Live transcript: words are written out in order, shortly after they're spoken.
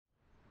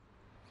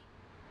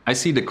I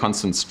see the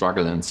constant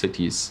struggle in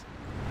cities.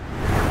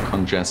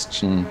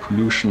 Congestion,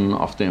 pollution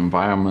of the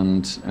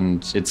environment,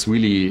 and it's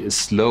really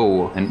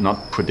slow and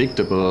not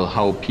predictable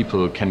how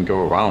people can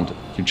go around.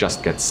 You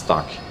just get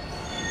stuck.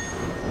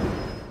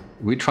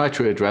 We try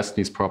to address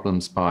these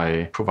problems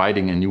by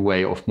providing a new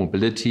way of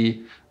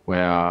mobility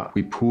where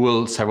we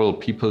pool several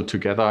people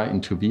together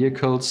into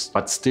vehicles,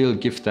 but still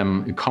give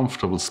them a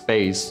comfortable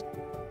space.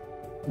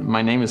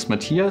 My name is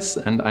Matthias,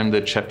 and I'm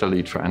the chapter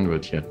lead for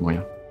Android here at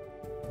MOIA.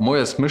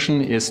 MOIA's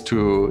mission is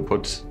to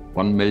put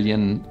 1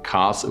 million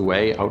cars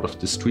away out of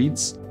the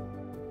streets.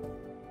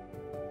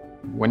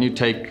 When you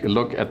take a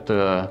look at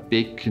the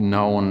big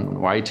known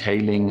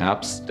ride-hailing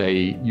apps,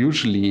 they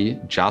usually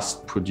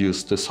just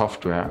produce the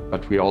software,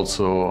 but we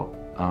also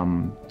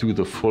do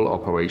the full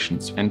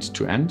operations end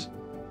to end.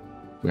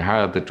 We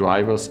hire the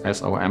drivers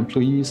as our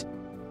employees.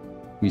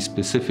 We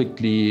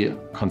specifically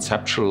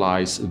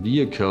conceptualize a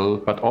vehicle,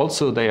 but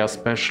also they are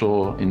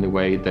special in the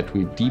way that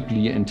we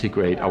deeply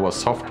integrate our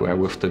software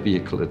with the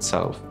vehicle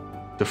itself.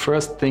 The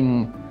first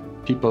thing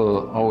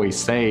people always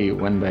say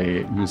when they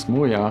use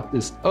MOIA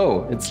is,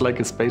 oh, it's like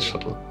a space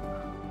shuttle.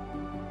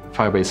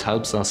 Firebase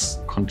helps us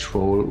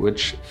control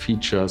which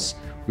features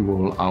we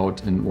roll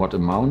out in what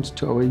amount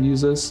to our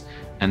users,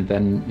 and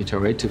then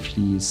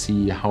iteratively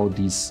see how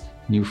these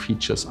new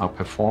features are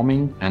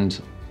performing,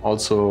 and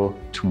also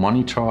to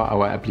monitor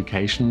our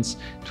applications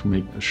to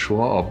make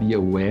sure or be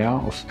aware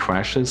of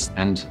crashes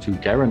and to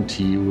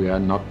guarantee we are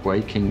not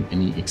breaking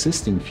any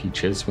existing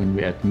features when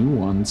we add new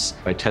ones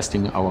by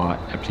testing our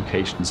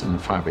applications in the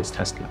Firebase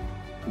test lab.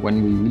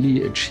 When we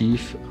really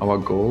achieve our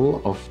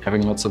goal of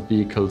having lots of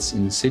vehicles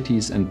in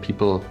cities and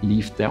people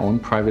leave their own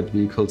private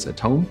vehicles at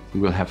home, we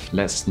will have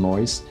less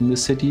noise in the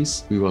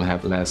cities, we will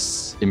have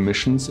less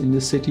emissions in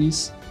the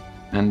cities.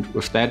 And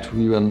with that,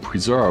 we will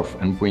preserve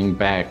and bring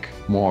back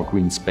more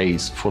green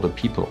space for the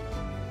people.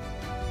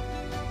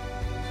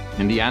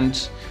 In the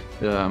end,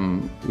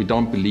 we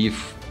don't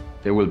believe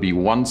there will be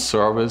one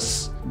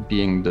service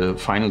being the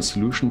final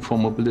solution for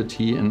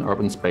mobility in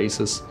urban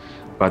spaces,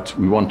 but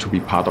we want to be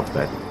part of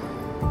that.